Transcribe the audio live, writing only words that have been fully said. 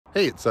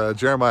Hey, it's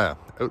Jeremiah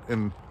out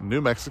in New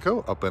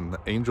Mexico, up in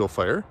Angel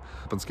Fire,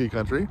 up in ski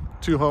country.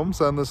 Two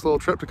homes on this little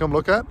trip to come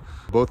look at.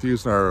 Both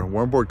using our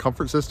Warmboard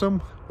Comfort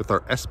System with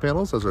our S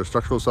panels as our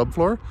structural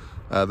subfloor.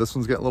 This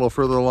one's getting a little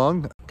further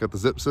along. Got the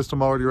zip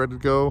system already ready to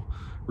go.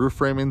 Roof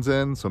framing's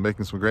in, so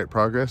making some great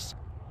progress.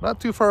 Not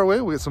too far away,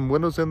 we'll get some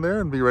windows in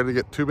there and be ready to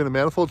get tubing and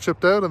manifold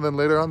chipped out, and then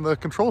later on the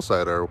control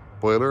side, our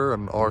boiler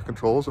and all our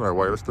controls and our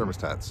wireless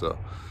thermostats. So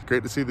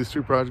great to see these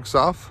two projects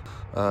off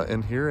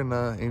in here in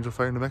Angel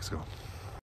Fire, New Mexico.